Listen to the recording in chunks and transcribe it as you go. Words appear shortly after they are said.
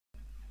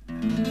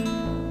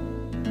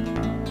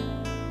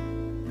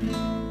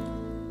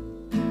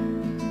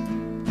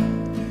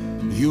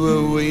You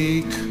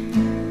awake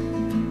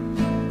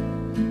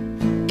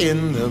in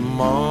the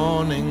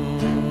morning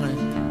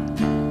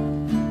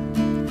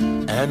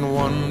and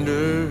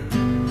wonder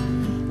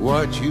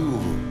what you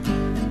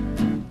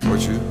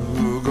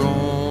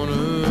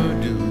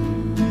gonna do.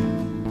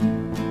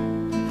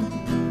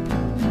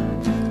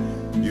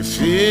 You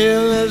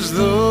feel as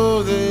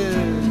though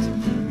there's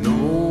no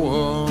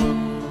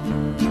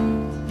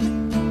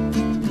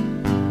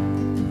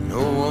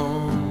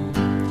one,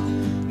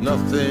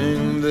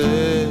 nothing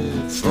there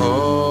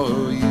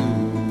for you.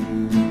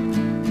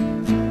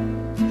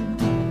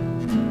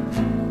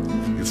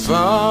 You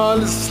fall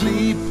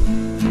asleep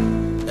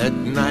at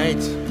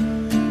night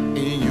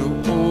in your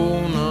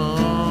own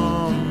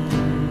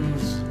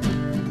arms.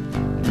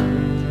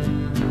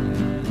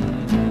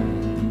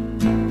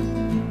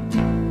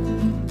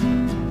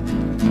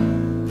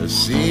 It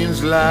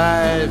seems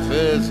life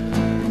has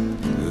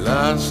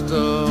lost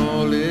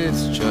all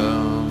its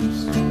charms.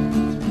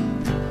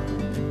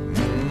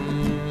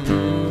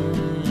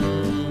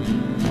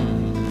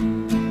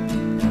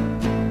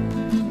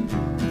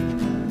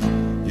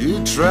 You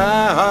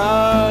try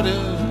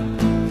harder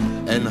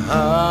and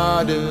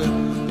harder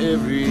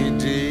every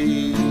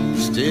day,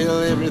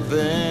 still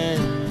everything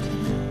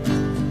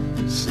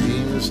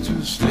seems to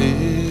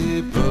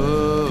slip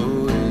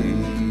away.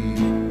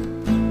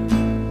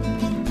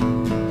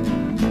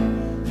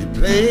 You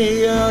play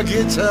your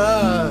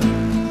guitar,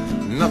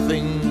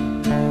 nothing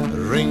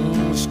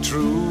rings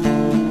true.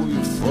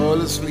 You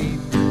fall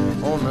asleep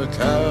on the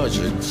couch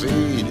and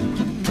fade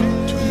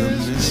to the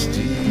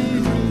misty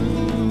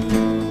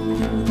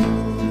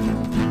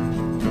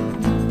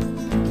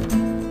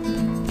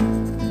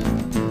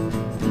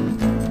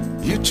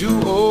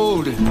too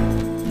old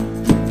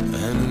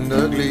and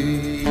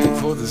ugly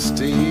for the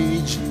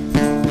stage,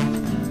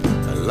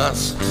 a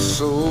lost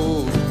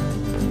soul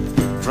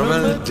from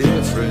a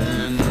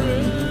different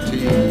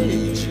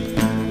age.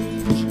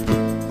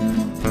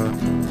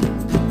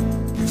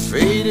 You're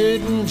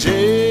faded and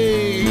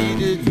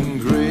jaded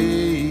and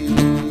gray,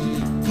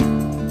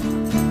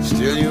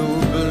 still you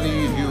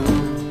believe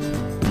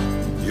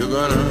you're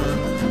gonna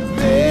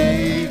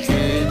make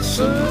it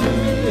someday.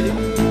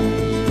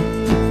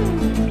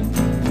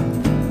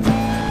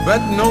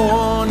 But no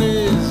one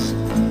is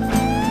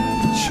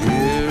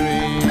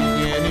cheering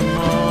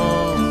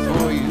anymore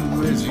for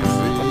you as you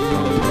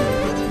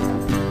fade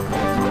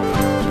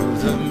to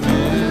the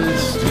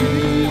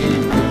misty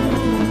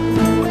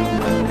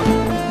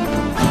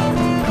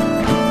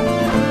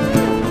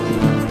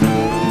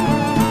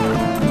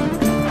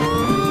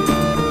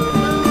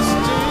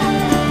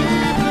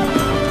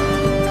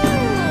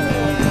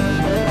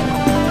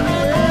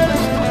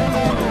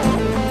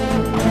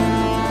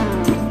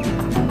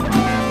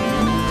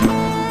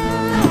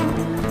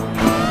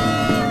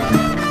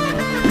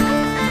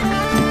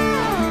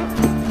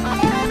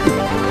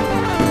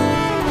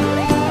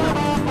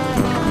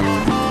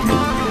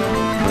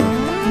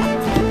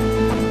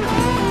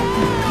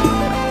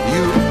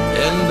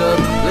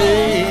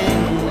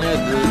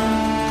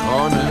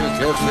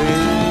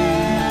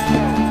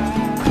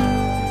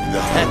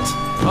the hat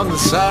on the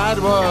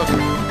sidewalk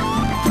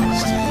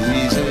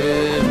stays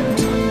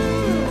empty.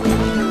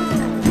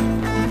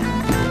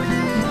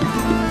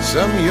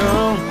 Some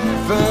young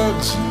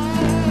thugs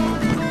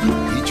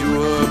beat you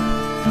up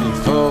and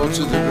fall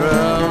to the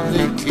ground.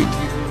 They kick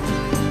you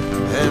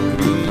and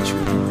beat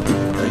you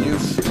and you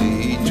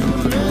flee to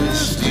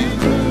misty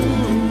blue.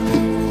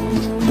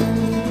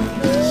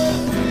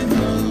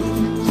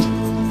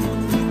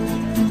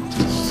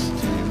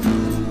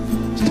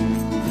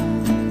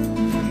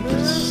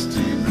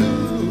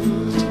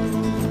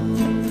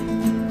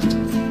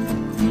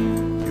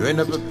 You end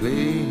up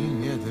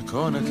playing at the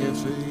corner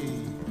cafe.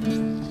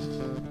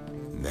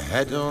 The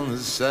hat on the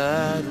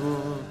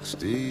sidewalk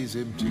stays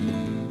empty.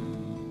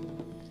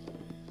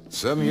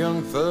 Some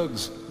young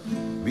thugs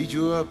beat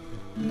you up,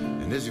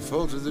 and as you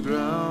fall to the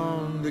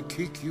ground, they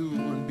kick you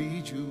and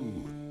beat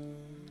you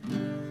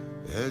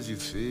as you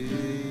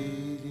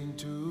fade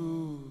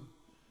into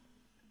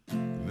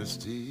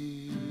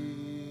misty